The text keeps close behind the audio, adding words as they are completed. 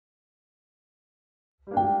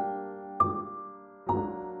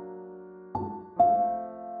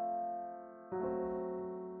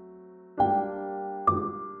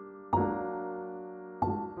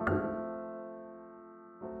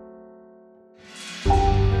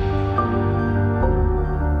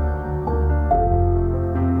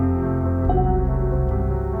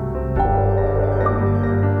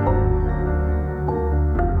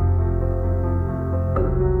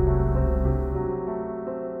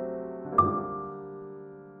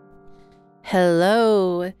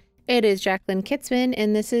Hello, it is Jacqueline Kitzman,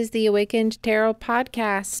 and this is the Awakened Tarot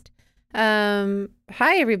podcast.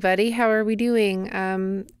 Hi everybody, how are we doing?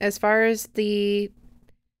 As far as things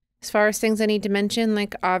I need to mention,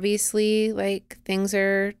 like obviously, like things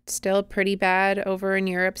are still pretty bad over in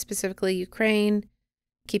Europe, specifically Ukraine.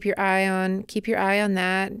 Keep your eye on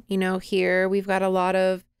that. You know, here we've got a lot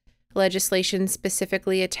of legislation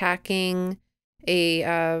specifically attacking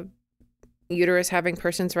a uterus having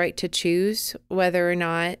person's right to choose whether or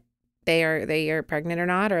not they are pregnant or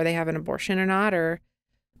not, or they have an abortion or not, or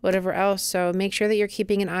whatever else. So make sure that you're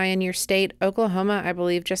keeping an eye on your state. Oklahoma, I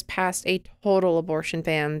believe, just passed a total abortion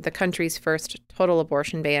ban, the country's first total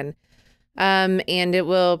abortion ban. And it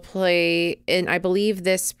will play in, I believe,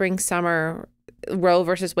 this spring, summer. Roe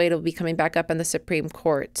versus Wade will be coming back up in the Supreme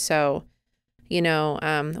Court. So, you know,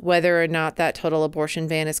 whether or not that total abortion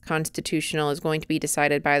ban is constitutional is going to be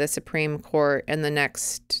decided by the Supreme Court in the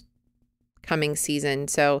next coming season.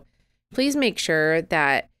 So please make sure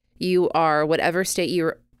that you are, whatever state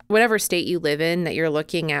you live in, that you're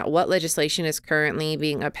looking at what legislation is currently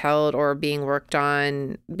being upheld or being worked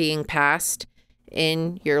on, being passed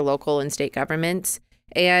in your local and state governments.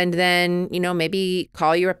 And then, you know, maybe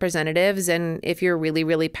call your representatives. And if you're really,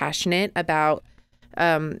 really passionate about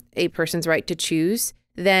a person's right to choose,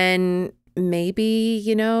 then maybe,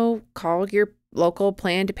 you know, call your local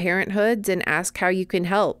Planned Parenthoods and ask how you can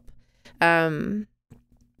help. You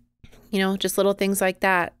know, just little things like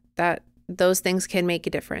that those things can make a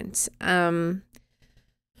difference. Other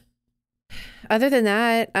than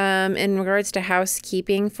that, in regards to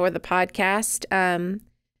housekeeping for the podcast,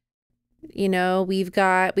 you know, we've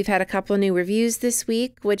had a couple new reviews this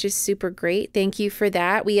week, which is super great. Thank you for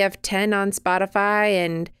that. We have 10 on Spotify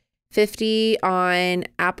and 50 on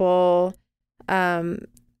Apple, I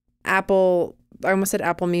almost said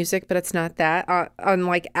Apple Music, but it's not that, on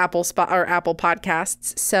like Apple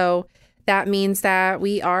Podcasts. So that means that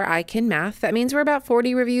we are I Can Math. That means we're about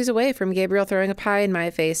 40 reviews away from Gabriel throwing a pie in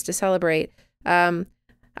my face to celebrate.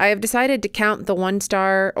 I have decided to count the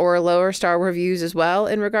 1-star or lower star reviews as well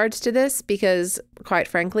in regards to this because, quite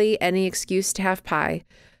frankly, any excuse to have pie,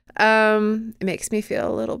 it makes me feel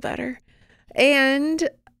a little better. And,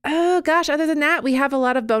 oh gosh, other than that, we have a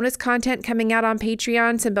lot of bonus content coming out on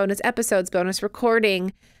Patreon, some bonus episodes, bonus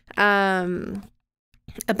recording, a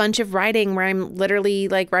bunch of writing where I'm literally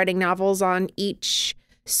like writing novels on each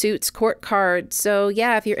Suits court card. So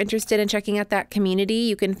yeah, if you're interested in checking out that community,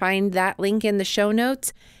 you can find that link in the show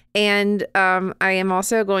notes. And I am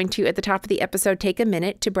also going to, at the top of the episode, take a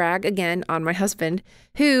minute to brag again on my husband,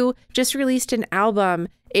 who just released an album.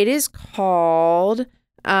 It is called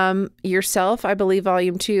Yourself, I believe,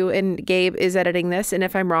 Volume 2, and Gabe is editing this. And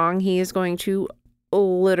if I'm wrong, he is going to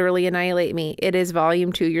literally annihilate me. It is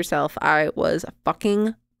Volume 2, Yourself. I was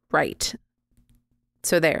fucking right.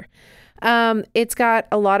 So there. It's got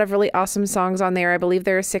a lot of really awesome songs on there. I believe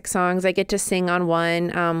there are 6 songs. I get to sing on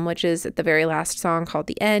one, which is the very last song called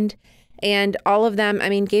The End. And all of them, I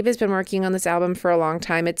mean, Gabe has been working on this album for a long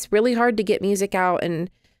time. It's really hard to get music out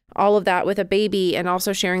and all of that with a baby and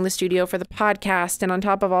also sharing the studio for the podcast and on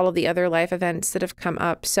top of all of the other life events that have come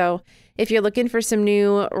up. So if you're looking for some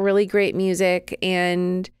new, really great music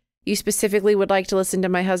and you specifically would like to listen to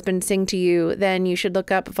my husband sing to you, then you should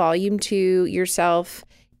look up Volume 2, Yourself,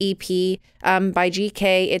 EP by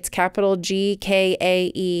GK. It's capital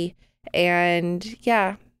GKAE. And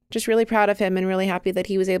yeah, just really proud of him and really happy that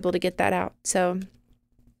he was able to get that out. So,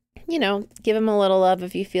 you know, give him a little love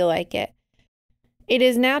if you feel like it. It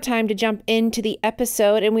is now time to jump into the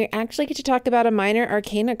episode, and we actually get to talk about a minor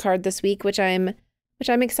arcana card this week, which I'm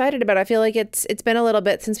excited about. I feel like it's been a little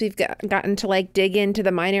bit since we've gotten to like dig into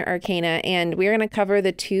the minor arcana, and we're going to cover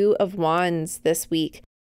the 2 of Wands this week.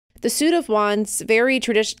 The Suit of Wands, very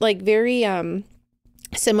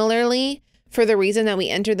similarly, for the reason that we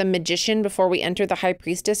enter the Magician before we enter the High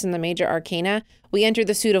Priestess and the Major Arcana, we enter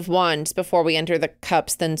the Suit of Wands before we enter the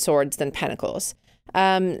Cups, then Swords, then Pentacles.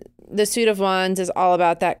 The Suit of Wands is all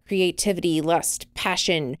about that creativity, lust,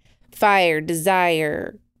 passion, fire,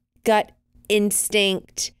 desire, gut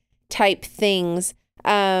instinct type things.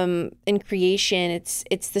 In creation,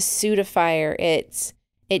 it's the suit of fire. It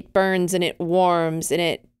burns and it warms and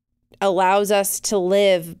it allows us to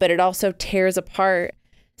live, but it also tears apart.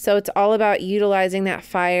 So it's all about utilizing that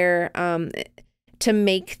fire to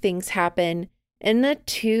make things happen. In the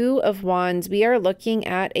 2 of Wands, we are looking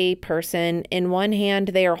at a person. In one hand,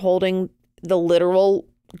 they are holding the literal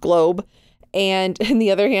globe, and in the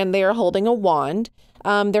other hand, they are holding a wand.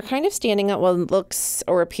 They're kind of standing at what looks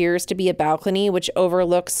or appears to be a balcony, which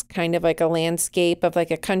overlooks kind of like a landscape of like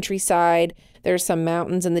a countryside. There's some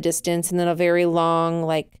mountains in the distance, and then a very long,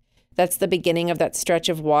 like That's the beginning of that stretch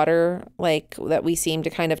of water, like that we seem to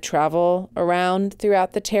kind of travel around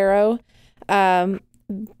throughout the tarot.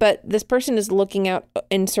 But this person is looking out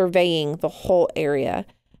and surveying the whole area.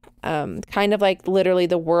 Kind of like literally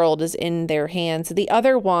the world is in their hands. The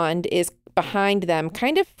other wand is behind them,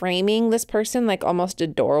 kind of framing this person like almost a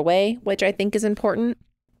doorway, which I think is important.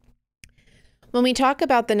 When we talk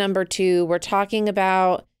about the number 2, we're talking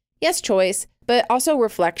about, yes, choice, but also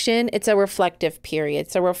reflection. It's a reflective period.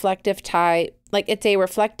 It's a reflective time, like it's a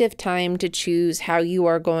reflective time to choose how you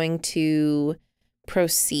are going to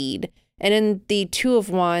proceed. And in the 2 of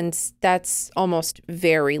Wands, that's almost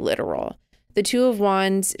very literal. The 2 of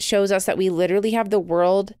Wands shows us that we literally have the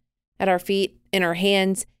world at our feet, in our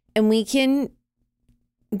hands, and we can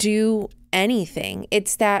do anything.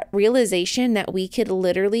 It's that realization that we could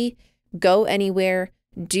literally go anywhere,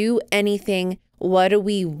 do anything. What do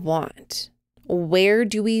we want? Where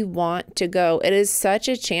do we want to go? It is such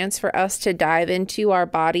a chance for us to dive into our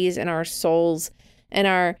bodies and our souls and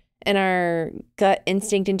our gut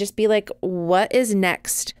instinct and just be like, what is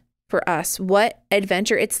next for us? What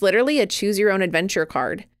adventure? It's literally a choose your own adventure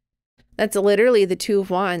card. That's literally the 2 of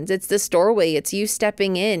Wands. It's this doorway. It's you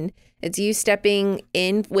stepping in. It's you stepping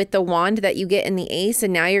in with the wand that you get in the Ace,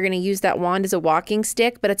 and now you're going to use that wand as a walking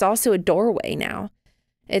stick, but it's also a doorway now.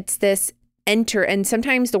 It's this enter, and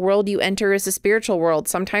sometimes the world you enter is the spiritual world.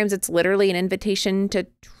 Sometimes it's literally an invitation to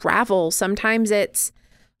travel. Sometimes it's,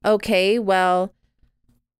 okay, well,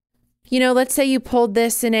 you know, let's say you pulled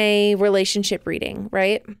this in a relationship reading,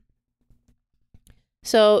 right?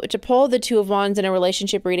 So to pull the 2 of Wands in a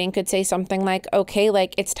relationship reading could say something like, okay,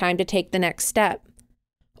 like it's time to take the next step.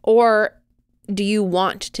 Or do you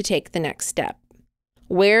want to take the next step?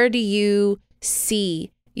 Where do you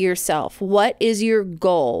see yourself? What is your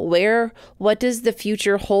goal? What does the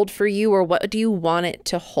future hold for you, or what do you want it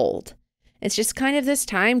to hold? It's just kind of this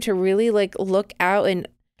time to really like look out and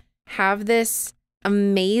have this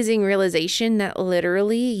amazing realization that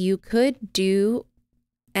literally you could do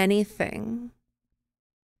anything.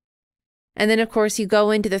 And then of course you go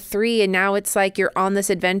into the 3, and now it's like you're on this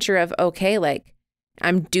adventure of, okay, like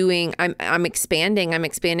I'm expanding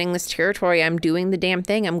this territory. I'm doing the damn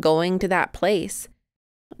thing. I'm going to that place.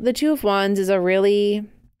 The 2 of Wands is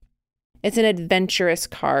it's an adventurous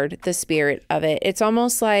card, the spirit of it. It's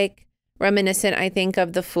almost like reminiscent, I think,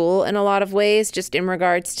 of the Fool in a lot of ways, just in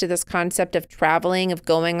regards to this concept of traveling, of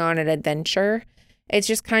going on an adventure. It's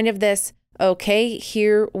just kind of this, okay,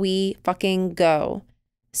 here we fucking go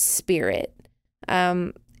spirit.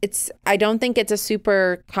 I don't think it's a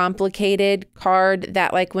super complicated card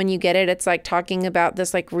that like when you get it, it's like talking about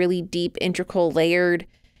this like really deep, integral, layered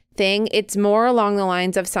thing. It's more along the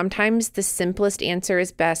lines of sometimes the simplest answer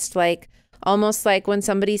is best. Like almost like when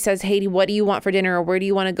somebody says, hey, what do you want for dinner? Or where do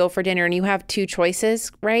you want to go for dinner? And you have 2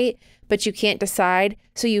 choices, right? But you can't decide.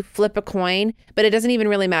 So you flip a coin, but it doesn't even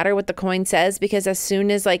really matter what the coin says, because as soon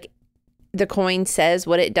as like the coin says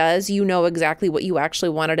what it does, you know exactly what you actually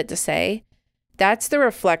wanted it to say. That's the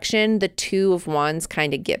reflection the 2 of Wands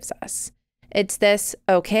kind of gives us. It's this,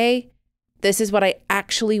 okay, this is what I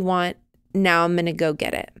actually want. Now I'm going to go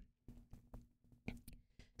get it.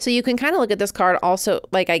 So you can kind of look at this card also,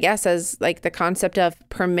 like, I guess, as like the concept of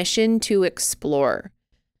permission to explore.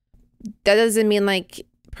 That doesn't mean like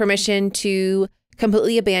permission to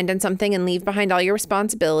completely abandon something and leave behind all your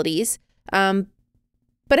responsibilities.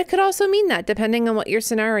 But it could also mean that, depending on what your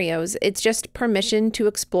scenarios. It's just permission to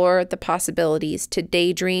explore the possibilities, to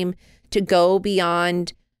daydream, to go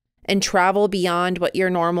beyond and travel beyond what your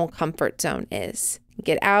normal comfort zone is.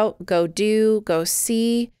 Get out, go do, go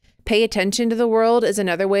see. Pay attention to the world is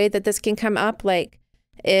another way that this can come up. Like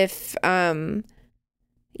if,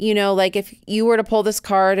 you know, like if you were to pull this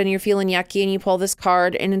card and you're feeling yucky and you pull this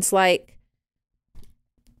card and it's like,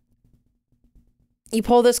 you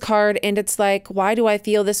pull this card and it's like, why do I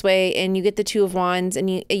feel this way? And you get the 2 of Wands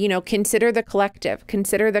and you know, consider the collective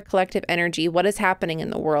energy. What is happening in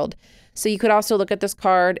the world? So you could also look at this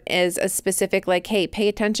card as a specific, like, hey, pay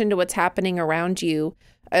attention to what's happening around you,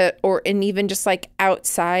 and even just like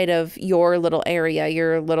outside of your little area,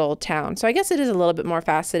 your little town. So I guess it is a little bit more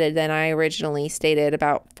faceted than I originally stated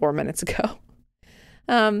about 4 minutes ago.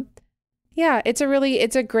 Yeah, it's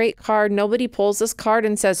a great card. Nobody pulls this card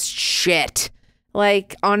and says, shit.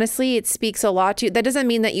 Like, honestly, it speaks a lot to you. That doesn't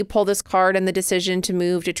mean that you pull this card and the decision to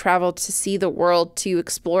move, to travel, to see the world, to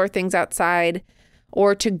explore things outside,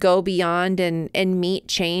 or to go beyond and meet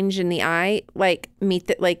change in the eye, like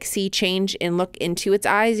see change and look into its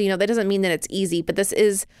eyes. You know, that doesn't mean that it's easy, but this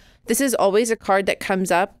is always a card that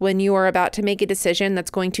comes up when you are about to make a decision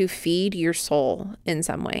that's going to feed your soul in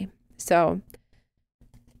some way. So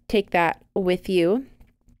take that with you.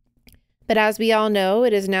 But as we all know,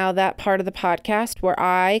 it is now that part of the podcast where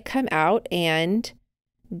I come out and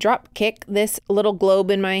drop kick this little globe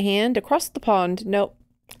in my hand across the pond. Nope,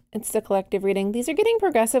 it's the collective reading. These are getting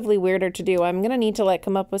progressively weirder to do. I'm going to need to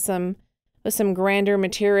come up with some grander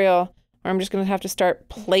material, or I'm just going to have to start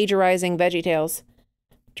plagiarizing VeggieTales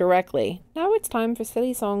directly. Now it's time for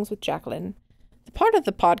Silly Songs with Jacqueline. The part of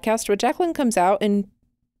the podcast where Jacqueline comes out and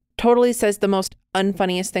totally says the most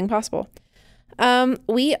unfunniest thing possible.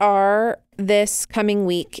 We are this coming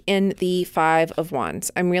week in the Five of Wands.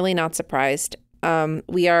 I'm really not surprised.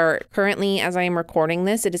 We are currently, as I am recording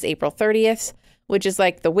this, it is April 30th, which is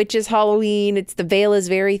like the witch's Halloween. The veil is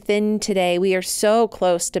very thin today. We are so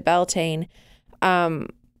close to Beltane.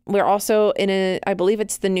 We're also I believe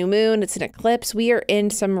it's the new moon. It's an eclipse. We are in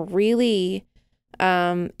some really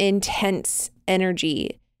intense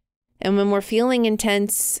energy. And when we're feeling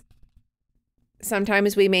intense,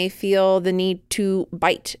 sometimes we may feel the need to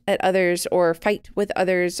bite at others or fight with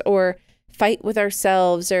others or fight with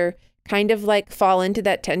ourselves or kind of fall into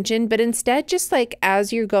that tension. But instead, just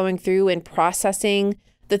as you're going through and processing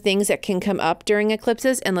the things that can come up during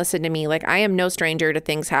eclipses, and listen to me, I am no stranger to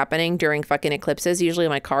things happening during fucking eclipses. Usually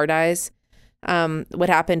my car dies. What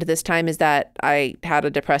happened this time is that I had a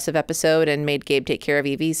depressive episode and made Gabe take care of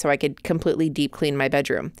Evie so I could completely deep clean my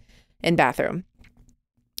bedroom and bathroom.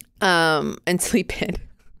 And sleep in.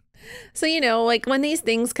 So, when these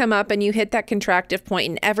things come up and you hit that contractive point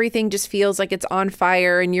and everything just feels like it's on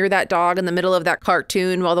fire and you're that dog in the middle of that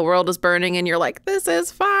cartoon while the world is burning and you're like, this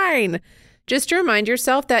is fine. Just to remind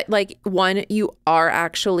yourself that one, you are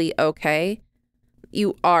actually okay.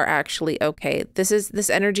 You are actually okay. This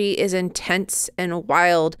energy is intense and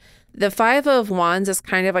wild. The Five of Wands is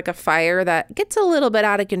kind of like a fire that gets a little bit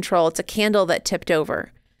out of control. It's a candle that tipped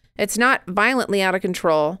over. It's not violently out of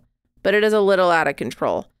control, but it is a little out of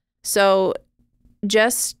control. So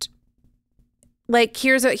just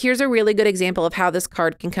here's a really good example of how this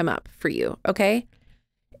card can come up for you, okay?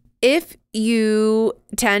 If you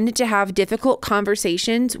tend to have difficult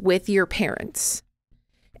conversations with your parents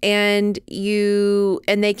and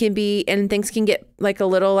things can get a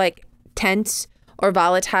little tense or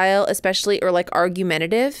volatile, especially, or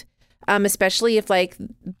argumentative, especially if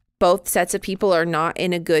both sets of people are not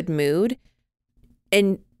in a good mood,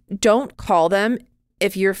 and don't call them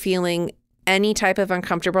if you're feeling any type of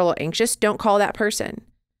uncomfortable or anxious. Don't call that person.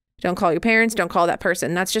 Don't call your parents. Don't call that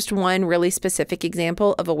person. That's just one really specific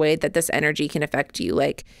example of a way that this energy can affect you.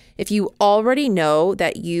 If you already know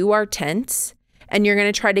that you are tense and you're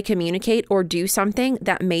going to try to communicate or do something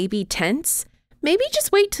that may be tense, maybe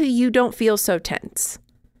just wait till you don't feel so tense.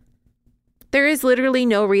 There is literally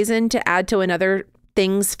no reason to add to another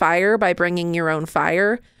thing's fire by bringing your own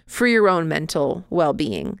fire for your own mental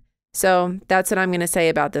well-being. So that's what I'm going to say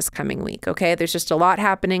about this coming week, okay? There's just a lot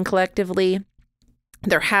happening collectively.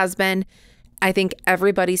 There has been. I think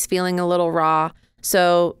everybody's feeling a little raw.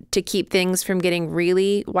 So to keep things from getting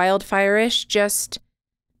really wildfire-ish, just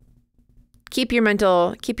keep your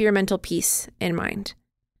mental peace in mind.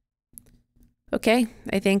 Okay,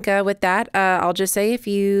 I think with that, I'll just say if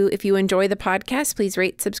you enjoy the podcast, please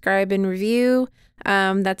rate, subscribe, and review.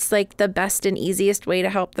 That's the best and easiest way to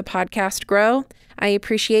help the podcast grow. I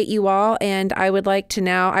appreciate you all, and I would like to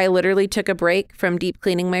now, I literally took a break from deep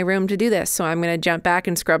cleaning my room to do this, so I'm going to jump back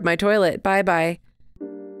and scrub my toilet. Bye-bye.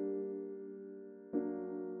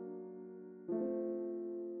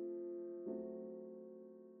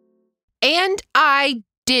 And I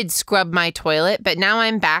did scrub my toilet, but now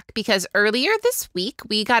I'm back because earlier this week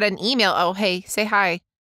we got an email. Oh, hey, say hi.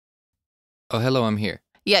 Oh, hello, I'm here.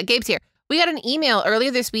 Yeah, Gabe's here. We got an email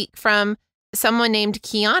earlier this week from someone named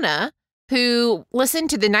Kiana who listened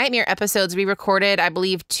to the Nightmare episodes we recorded, I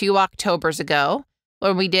believe, 2 Octobers ago,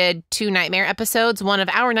 where we did 2 Nightmare episodes, one of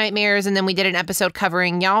our nightmares, and then we did an episode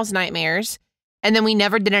covering y'all's nightmares. And then we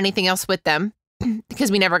never did anything else with them because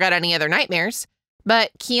we never got any other nightmares.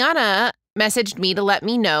 But Kiana messaged me to let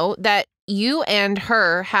me know that you and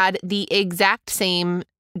her had the exact same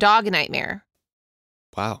dog nightmare.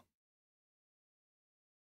 Wow.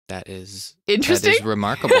 That is interesting. That is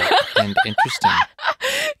remarkable and interesting.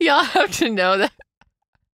 Y'all have to know that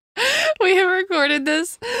we have recorded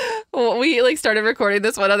this. We started recording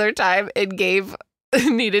this one other time and Gabe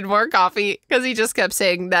needed more coffee because he just kept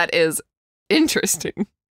saying that is interesting.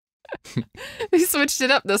 He switched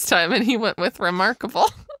it up this time and he went with remarkable.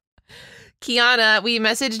 Kiana, we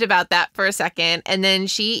messaged about that for a second, and then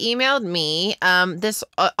she emailed me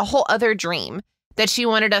a whole other dream that she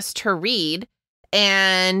wanted us to read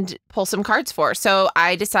and pull some cards for. So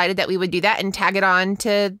I decided that we would do that and tag it on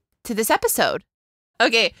to this episode.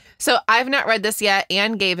 Okay, so I've not read this yet,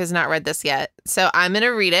 and Gabe has not read this yet. So I'm going to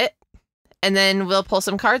read it, and then we'll pull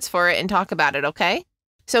some cards for it and talk about it, okay?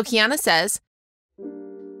 So Kiana says,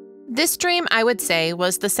 this dream, I would say,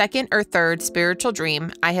 was the second or third spiritual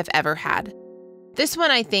dream I have ever had. This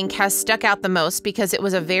one, I think, has stuck out the most because it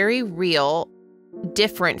was a very real,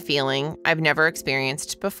 different feeling I've never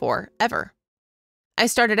experienced before, ever. I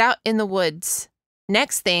started out in the woods.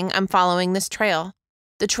 Next thing, I'm following this trail.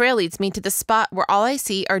 The trail leads me to the spot where all I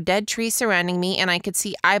see are dead trees surrounding me, and I could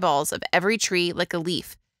see eyeballs of every tree like a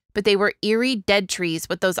leaf. But they were eerie dead trees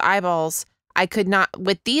with these eyeballs,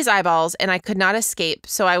 and I could not escape,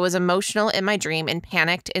 so I was emotional in my dream and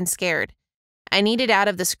panicked and scared. I needed out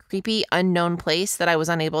of this creepy, unknown place that I was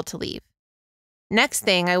unable to leave. Next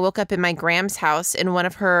thing, I woke up in my Gram's house in one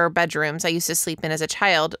of her bedrooms I used to sleep in as a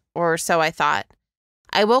child, or so I thought.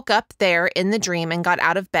 I woke up there in the dream and got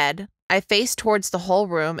out of bed. I faced towards the whole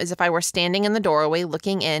room as if I were standing in the doorway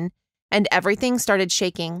looking in, and everything started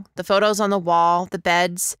shaking. The photos on the wall, the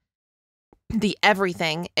beds, the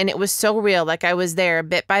everything, and it was so real, like I was there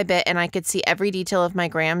bit by bit and I could see every detail of my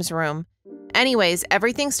Gram's room. Anyways,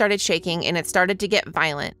 everything started shaking and it started to get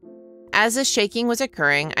violent. As the shaking was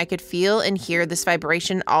occurring, I could feel and hear this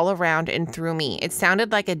vibration all around and through me. It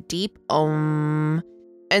sounded like a deep om.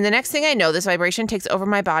 And the next thing I know, this vibration takes over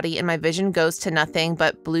my body and my vision goes to nothing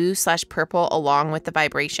but blue/purple along with the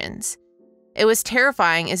vibrations. It was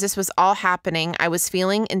terrifying as this was all happening. I was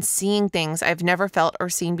feeling and seeing things I've never felt or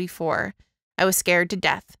seen before. I was scared to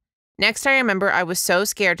death. Next, I remember I was so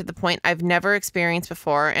scared to the point I've never experienced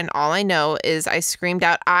before, and all I know is I screamed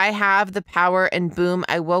out, I have the power, and boom,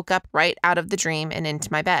 I woke up right out of the dream and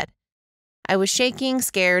into my bed. I was shaking,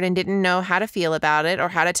 scared, and didn't know how to feel about it or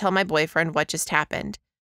how to tell my boyfriend what just happened.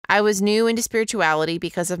 I was new into spirituality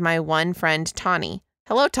because of my one friend, Tawny.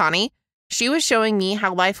 Hello, Tawny. She was showing me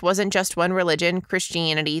how life wasn't just one religion,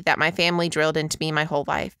 Christianity, that my family drilled into me my whole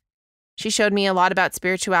life. She showed me a lot about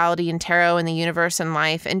spirituality and tarot and the universe and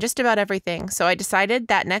life and just about everything, so I decided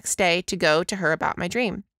that next day to go to her about my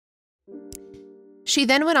dream. She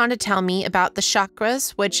then went on to tell me about the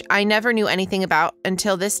chakras, which I never knew anything about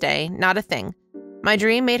until this day, not a thing. My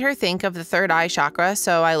dream made her think of the third eye chakra,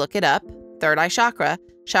 so I look it up. Third eye chakra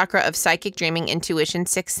of psychic dreaming, intuition,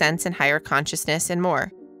 sixth sense, and higher consciousness, and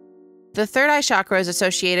more. The third eye chakra is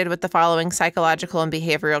associated with the following psychological and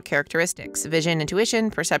behavioral characteristics: vision,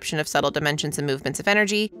 intuition, perception of subtle dimensions and movements of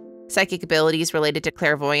energy, psychic abilities related to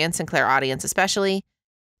clairvoyance and clairaudience especially,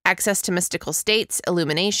 access to mystical states,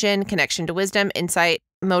 illumination, connection to wisdom, insight,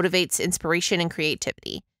 motivates inspiration and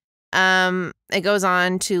creativity. It goes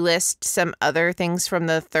on to list some other things from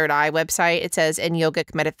the third eye website. It says in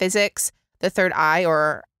yogic metaphysics, the third eye,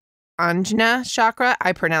 or Ajna chakra,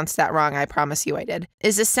 I pronounced that wrong, I promise you I did,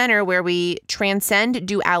 is a center where we transcend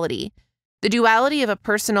duality. The duality of a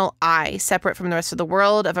personal I, separate from the rest of the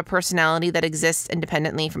world, of a personality that exists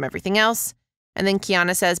independently from everything else. And then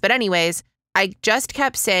Kiana says, but anyways, I just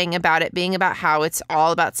kept saying about it being about how it's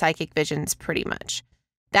all about psychic visions pretty much.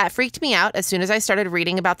 That freaked me out as soon as I started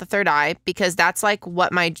reading about the third eye, because that's like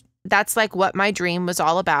what my dream was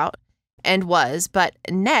all about. And was, but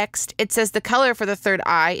next it says the color for the third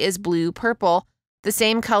eye is blue purple, the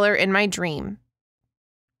same color in my dream.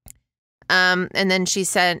 And then she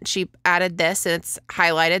added this, and it's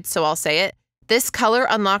highlighted, so I'll say it. This color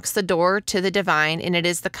unlocks the door to the divine, and it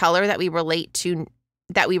is the color that we relate to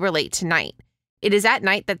night. It is at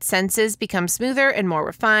night that senses become smoother and more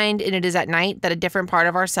refined, and it is at night that a different part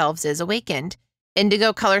of ourselves is awakened.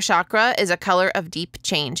 Indigo color chakra is a color of deep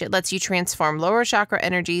change. It lets you transform lower chakra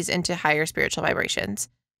energies into higher spiritual vibrations.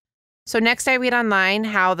 So next I read online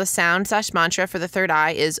how the sound/mantra for the third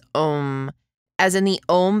eye is Om, as in the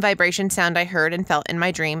Om vibration sound I heard and felt in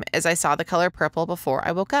my dream as I saw the color purple before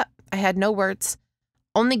I woke up. I had no words,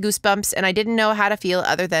 only goosebumps, and I didn't know how to feel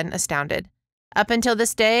other than astounded. Up until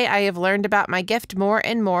this day, I have learned about my gift more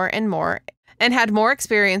and more and more, and had more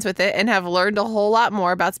experience with it, and have learned a whole lot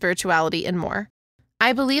more about spirituality and more.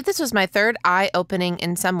 I believe this was my third eye opening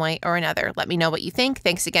in some way or another. Let me know what you think.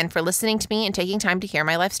 Thanks again for listening to me and taking time to hear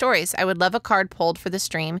my life stories. I would love a card pulled for the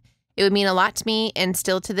stream. It would mean a lot to me, and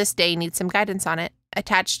still to this day need some guidance on it.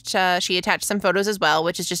 She attached some photos as well,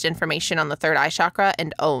 which is just information on the third eye chakra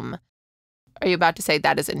and Om. Are you about to say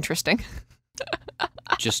that is interesting?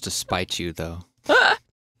 Just to spite you, though.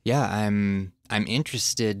 Yeah, I'm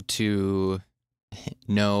interested to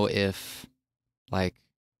know if, like,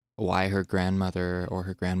 why her grandmother or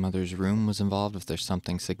her grandmother's room was involved, if there's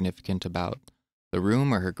something significant about the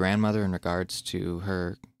room or her grandmother in regards to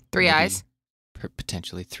her... Three eyes? Her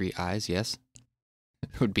potentially three eyes, yes.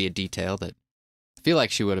 It would be a detail that I feel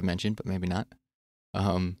like she would have mentioned, but maybe not.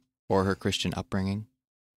 Or her Christian upbringing.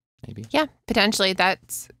 maybe. Yeah, potentially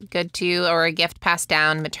that's good too. Or a gift passed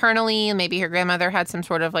down maternally. Maybe her grandmother had some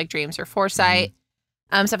sort of like dreams or foresight,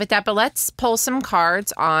 stuff like that. But let's pull some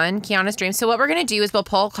cards on Kiana's dream. So what we're going to do is we'll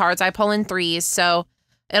pull cards. I pull in threes. So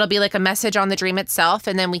it'll be like a message on the dream itself.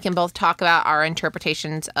 And then we can both talk about our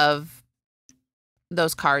interpretations of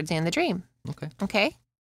those cards and the dream. Okay. Okay.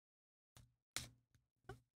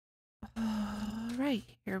 All right,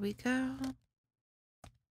 here we go.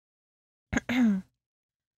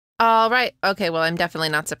 All right. Okay, well, I'm definitely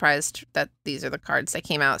not surprised that these are the cards that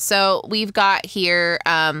came out. So we've got here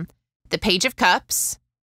the Page of Cups,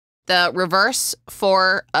 the reverse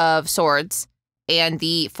Four of Swords, and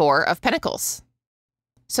the Four of Pentacles.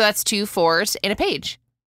 So that's 2 fours in a page.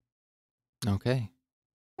 Okay.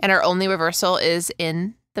 And our only reversal is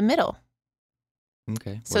in the middle.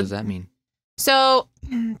 Okay. What So- does that mean? So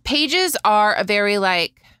pages are a very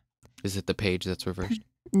like, Is it the page that's reversed?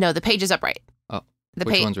 no, the page is upright. Oh, The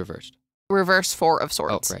which page one's reversed? reverse Four of Oh,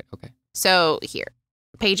 Swords. right. Okay. So here,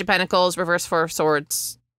 Page of Pentacles, reverse Four of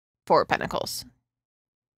Swords, Four of Pentacles.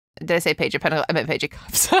 Did I say Page of Pentacles? I meant Page of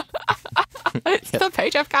Cups. It's the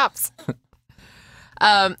Page of Cups.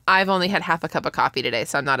 I've only had half a cup of coffee today,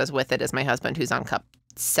 so I'm not as with it as my husband, who's on cup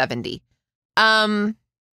 70.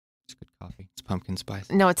 It's good coffee. It's pumpkin spice.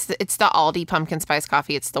 No, it's the Aldi pumpkin spice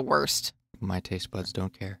coffee. It's the worst. My taste buds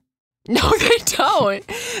don't care. No, they don't.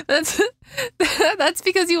 That's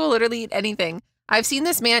because you will literally eat anything. I've seen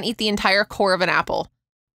this man eat the entire core of an apple,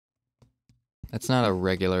 That's not a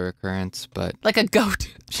regular occurrence, but like a goat.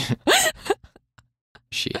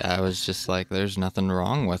 I was just like, there's nothing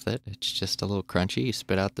wrong with it. It's just a little crunchy. You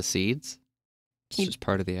spit out the seeds. It's He- just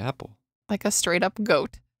part of the apple. Like a straight up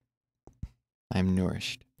goat. I'm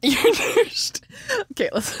nourished. You're nourished. Okay,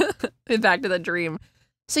 let's get back to the dream.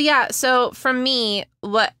 So yeah, so for me,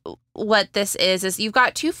 what this is you've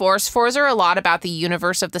got 2 fours. Fours are a lot about the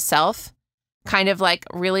universe of the self, kind of like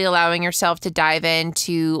really allowing yourself to dive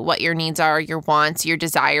into what your needs are, your wants, your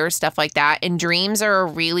desires, stuff like that. And dreams are a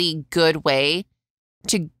really good way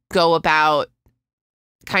to go about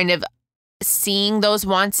kind of seeing those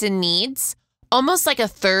wants and needs, almost like a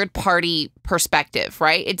third party perspective,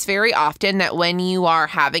 right? It's very often that when you are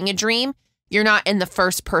having a dream, you're not in the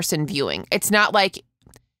first person viewing. It's not like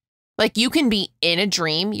you can be in a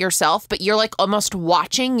dream yourself, but you're like almost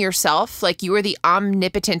watching yourself. Like you are the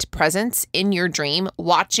omnipotent presence in your dream,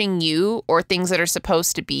 watching you or things that are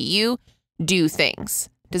supposed to be you do things.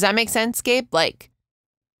 Does that make sense, Gabe? Like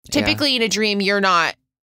typically in a dream, you're not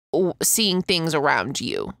seeing things around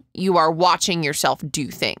you. You are watching yourself do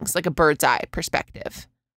things, like a bird's eye perspective.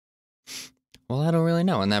 Well, I don't really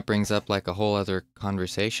know. And that brings up like a whole other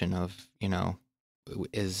conversation of,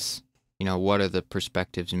 what do the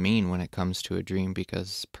perspectives mean when it comes to a dream?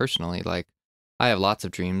 Because personally, like I have lots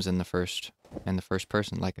of dreams in the first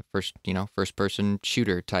person, like a first person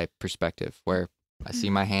shooter type perspective where I see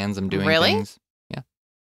my hands, I'm doing Really? things. Yeah.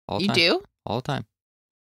 All the You time. do? All the time.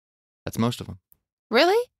 That's most of them.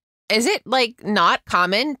 Really? Is it like not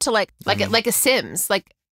common to like mean- a Sims?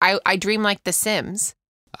 Like I dream like the Sims.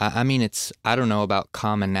 I mean, I don't know about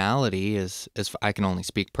commonality as I can only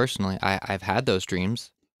speak personally. I've had those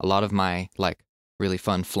dreams. A lot of my like really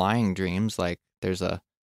fun flying dreams, like there's a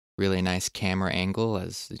really nice camera angle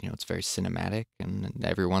as, it's very cinematic. And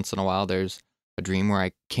every once in a while there's a dream where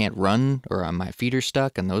I can't run or my feet are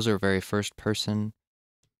stuck. And those are very first person.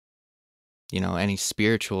 Any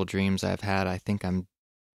spiritual dreams I've had, I think I'm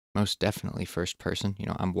most definitely first person.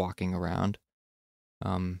 I'm walking around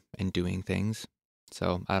and doing things.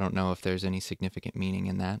 So I don't know if there's any significant meaning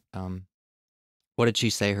in that. What did she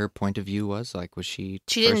say her point of view was? Like, was she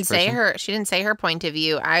She didn't first say person? she didn't say her point of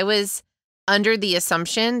view. I was under the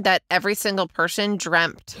assumption that every single person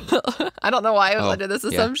dreamt. I don't know why I was Oh, under this yeah,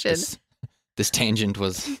 assumption. this tangent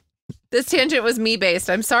was This tangent was me based.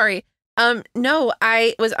 I'm sorry. No,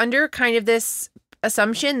 I was under kind of this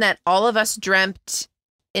assumption that all of us dreamt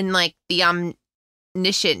in like the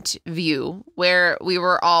omniscient view where we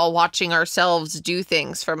were all watching ourselves do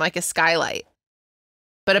things from like a skylight.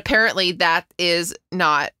 But apparently that is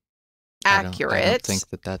not accurate. I don't think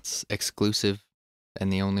that that's exclusive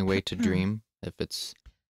and the only way to dream. If it's,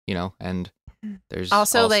 and there's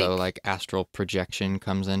Also, also like- like astral projection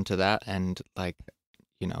comes into that, and like,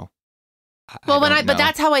 Well, don't but know.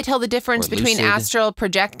 that's how I tell the difference Or between lucid. astral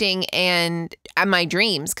projecting and my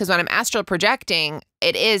dreams. Because when I'm astral projecting,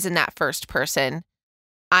 it is in that first person.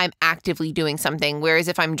 I'm actively doing something. Whereas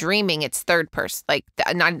if I'm dreaming, it's third person, like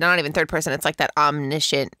not even third person. It's like that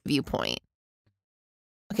omniscient viewpoint.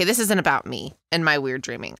 Okay, this isn't about me and my weird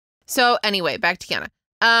dreaming. So anyway, back to Kiana.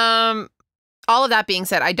 all of that being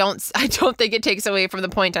said, I don't think it takes away from the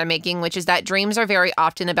point I'm making, which is that dreams are very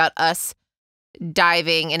often about us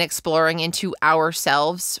diving and exploring into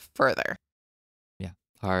ourselves further.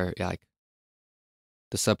 Like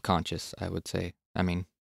the subconscious, I would say. I mean,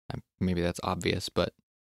 maybe that's obvious, but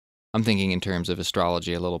I'm thinking in terms of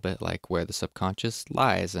astrology a little bit, like where the subconscious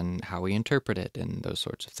lies and how we interpret it and those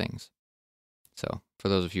sorts of things. So for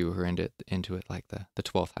those of you who are into it, like the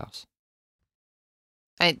 12th house.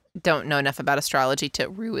 I don't know enough about astrology to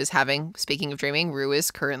Rue is having, speaking of dreaming, Rue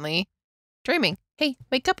is currently dreaming. Hey,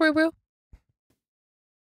 wake up, Rue.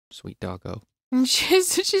 Sweet doggo.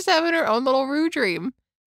 She's having her own little Rue dream.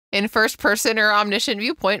 In first person or omniscient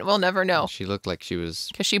viewpoint, we'll never know. She looked like she was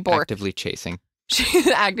because she borked. Actively chasing. She's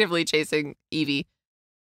actively chasing Evie.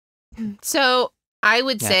 So I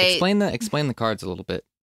would say explain the cards a little bit.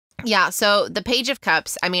 Yeah, so the Page of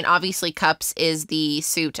Cups, I mean, obviously Cups is the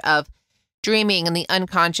suit of dreaming and the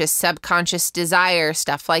unconscious, subconscious desire,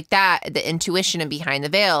 stuff like that, the intuition and behind the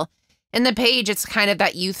veil. In the Page, it's kind of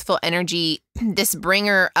that youthful energy, this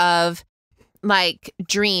bringer of like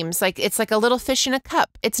dreams, like it's like a little fish in a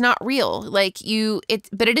cup. It's not real,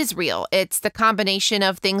 but it is real. It's the combination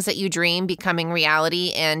of things that you dream becoming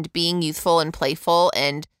reality and being youthful and playful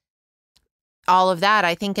and all of that.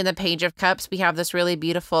 I think in the Page of Cups, we have this really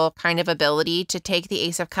beautiful kind of ability to take the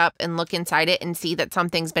Ace of Cup and look inside it and see that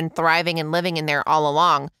something's been thriving and living in there all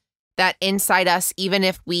along. That inside us, even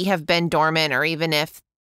if we have been dormant or even if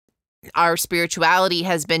our spirituality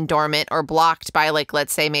has been dormant or blocked by, like,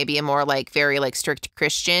 let's say maybe a more like very like strict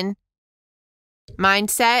Christian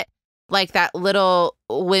mindset, like that little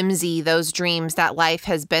whimsy, those dreams, that life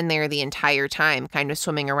has been there the entire time, kind of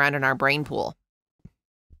swimming around in our brain pool.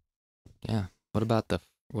 Yeah. What about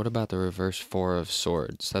the reverse Four of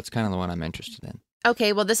Swords? That's kind of the one I'm interested in.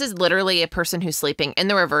 Okay, well, this is literally a person who's sleeping. In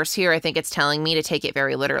the reverse here, I think it's telling me to take it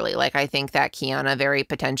very literally. Like, I think that Kiana very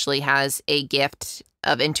potentially has a gift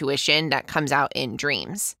of intuition that comes out in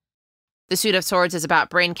dreams. The Suit of Swords is about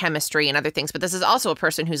brain chemistry and other things, but this is also a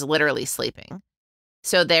person who's literally sleeping.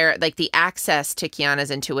 So they're like the access to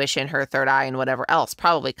Kiana's intuition, her third eye, and whatever else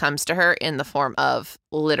probably comes to her in the form of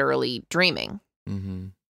literally dreaming. Mm-hmm.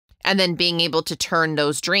 And then being able to turn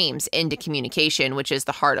those dreams into communication, which is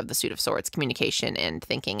the heart of the Suit of Swords, communication and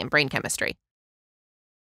thinking and brain chemistry.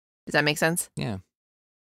 Does that make sense? Yeah.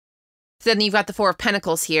 So then you've got the Four of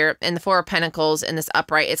Pentacles here, and the Four of Pentacles in this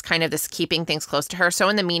upright is kind of this keeping things close to her. So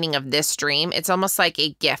in the meaning of this dream, it's almost like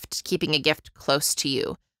a gift, keeping a gift close to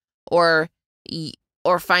you, or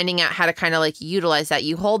finding out how to kind of like utilize that.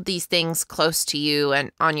 You hold these things close to you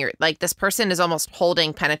and on your, like this person is almost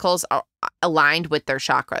holding pentacles aligned with their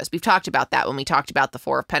chakras. We've talked about that when we talked about the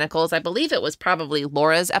Four of Pentacles. I believe it was probably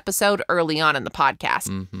Laura's episode early on in the podcast.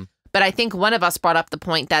 Mm-hmm. But I think one of us brought up the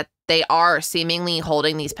point that they are seemingly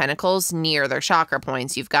holding these pentacles near their chakra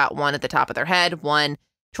points. You've got one at the top of their head, one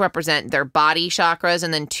to represent their body chakras,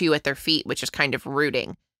 and then two at their feet, which is kind of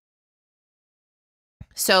rooting.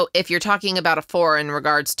 So if you're talking about a four in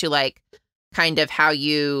regards to like kind of how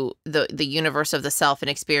you, the universe of the self and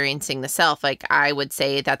experiencing the self, like I would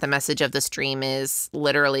say that the message of this dream is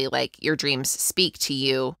literally like your dreams speak to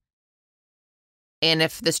you. And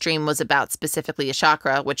if this dream was about specifically a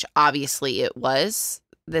chakra, which obviously it was,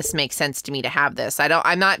 this makes sense to me to have this.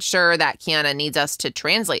 I'm not sure that Kiana needs us to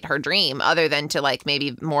translate her dream other than to like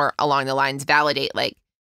maybe more along the lines validate like,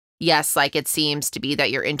 yes, like it seems to be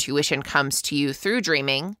that your intuition comes to you through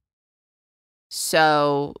dreaming.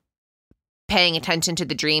 So paying attention to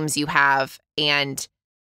the dreams you have and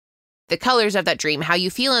the colors of that dream, how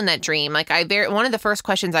you feel in that dream. Like one of the first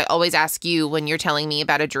questions I always ask you when you're telling me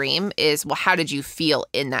about a dream is, well, how did you feel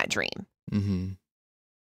in that dream? Mm-hmm.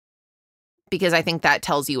 Because I think that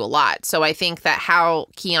tells you a lot. So I think that how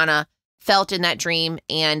Kiana felt in that dream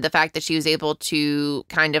and the fact that she was able to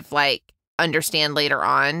kind of like understand later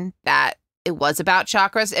on that it was about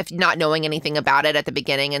chakras, if not knowing anything about it at the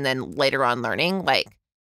beginning and then later on learning, like,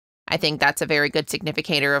 I think that's a very good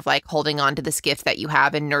significator of like holding on to this gift that you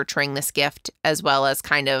have and nurturing this gift, as well as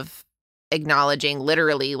kind of acknowledging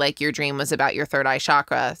literally like your dream was about your third eye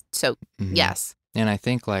chakra. So yes. And I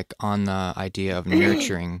think like on the idea of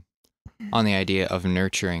nurturing, and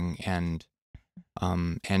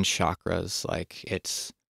chakras, like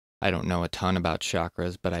it's, I don't know a ton about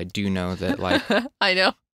chakras, but I do know that like I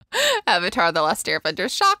know. Avatar: The Last Airbender,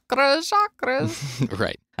 chakras.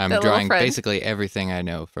 Right. I'm drawing basically everything I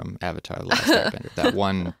know from Avatar: The Last Airbender, that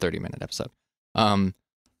one 30-minute episode. I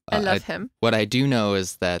love him. What I do know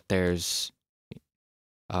is that there's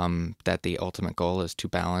that the ultimate goal is to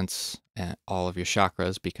balance all of your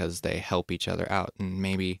chakras because they help each other out, and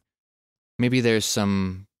maybe there's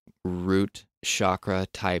some root chakra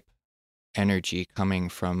type energy coming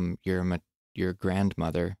from your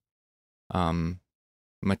grandmother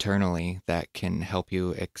maternally that can help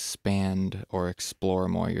you expand or explore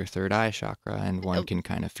more your third eye chakra, and one can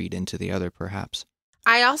kind of feed into the other perhaps.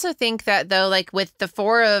 I also think that, though, like with the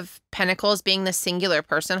Four of Pentacles being the singular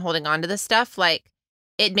person holding on to this stuff, like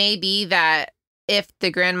it may be that if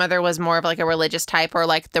the grandmother was more of like a religious type, or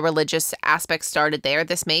like the religious aspect started there,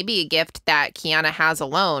 this may be a gift that Kiana has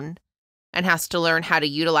alone and has to learn how to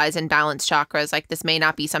utilize and balance chakras. Like this may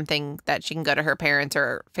not be something that she can go to her parents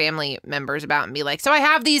or family members about and be like, so I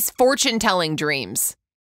have these fortune telling dreams.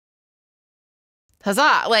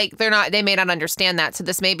 Huzzah. Like they may not understand that. So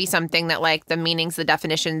this may be something that like the meanings, the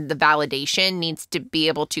definition, the validation needs to be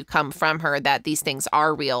able to come from her, that these things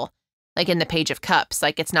are real. Like in the Page of Cups,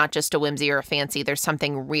 like it's not just a whimsy or a fancy. There's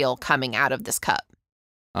something real coming out of this cup.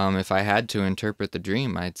 If I had to interpret the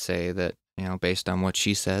dream, I'd say that, based on what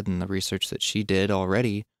she said and the research that she did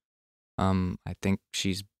already, I think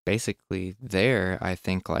she's basically there. I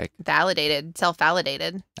think like validated,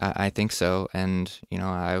 self-validated. I think so. And,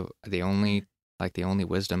 the only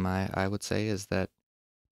wisdom I would say is that,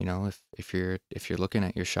 if you're looking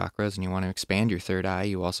at your chakras and you want to expand your third eye,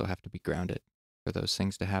 you also have to be grounded for those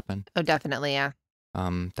things to happen. Oh, definitely. Yeah.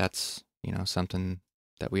 That's, something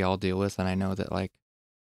that we all deal with. And I know that like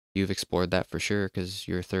you've explored that for sure, because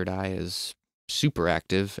your third eye is super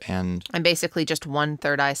active, and I'm basically just one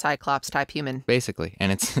third eye cyclops type human. Basically.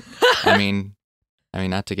 And it's, I mean,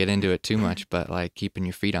 not to get into it too much, but like keeping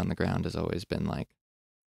your feet on the ground has always been like,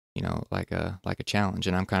 like a challenge.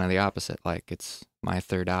 And I'm kind of the opposite. Like it's my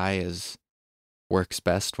third eye works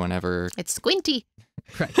best whenever it's squinty.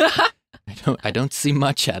 Right. I don't see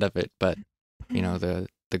much out of it, but the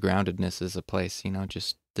groundedness is a place,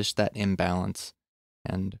 just that imbalance.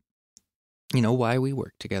 And why we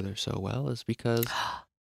work together so well is because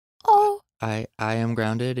I am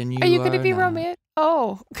grounded and you are. Are you going to be romantic?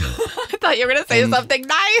 Oh, I thought you were going to say something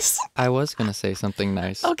nice. I was going to say something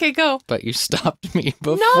nice. Okay, go. But you stopped me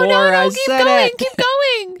before I keep said going, it. Keep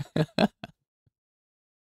going.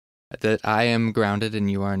 That I am grounded and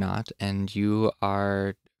you are not, and you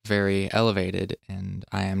are very elevated and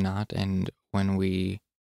I am not. And when we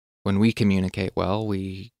communicate well,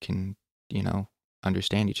 we can,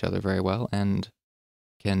 understand each other very well and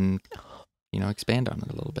can, expand on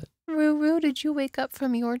it a little bit. Ruru, did you wake up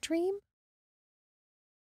from your dream?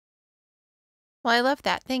 Well, I love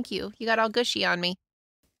that. Thank you. You got all gushy on me.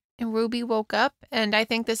 And Ruby woke up, and I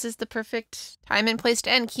think this is the perfect time and place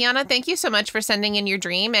to end. Kiana, thank you so much for sending in your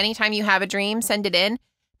dream. Anytime you have a dream, send it in.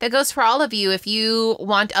 That goes for all of you. If you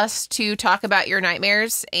want us to talk about your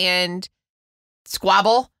nightmares and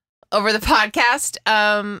squabble over the podcast,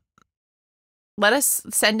 let us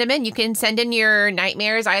send them in. You can send in your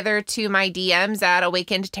nightmares either to my DMs at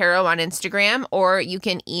Awakened Tarot on Instagram, or you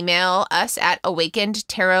can email us at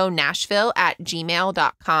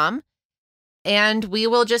awakenedtarotnashville@gmail.com. And we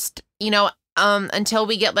will just, until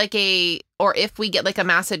we get if we get like a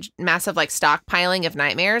massive like stockpiling of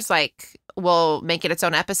nightmares, like we'll make it its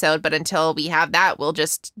own episode. But until we have that, we'll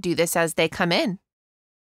just do this as they come in.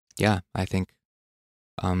 Yeah, I think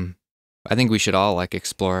we should all like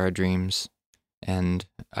explore our dreams. And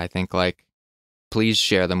I think like, please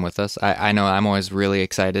share them with us. I know I'm always really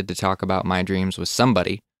excited to talk about my dreams with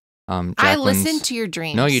somebody. I listen to your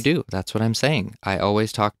dreams. No, you do. That's what I'm saying. I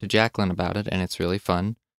always talk to Jacqueline about it, and it's really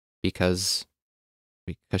fun because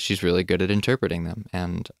she's really good at interpreting them,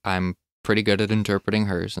 and I'm pretty good at interpreting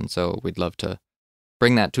hers. And so we'd love to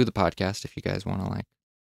bring that to the podcast if you guys want to like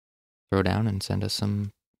throw down and send us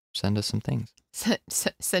some things.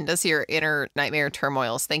 Send us your inner nightmare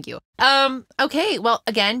turmoils. Thank you. Okay. Well,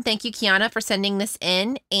 again, thank you, Kiana, for sending this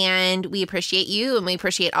in, and we appreciate you, and we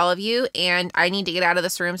appreciate all of you. And I need to get out of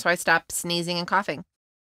this room so I stop sneezing and coughing.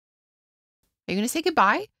 Are you going to say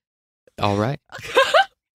goodbye? All right.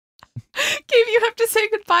 Gabe, you have to say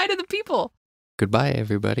goodbye to the people. Goodbye,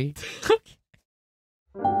 everybody.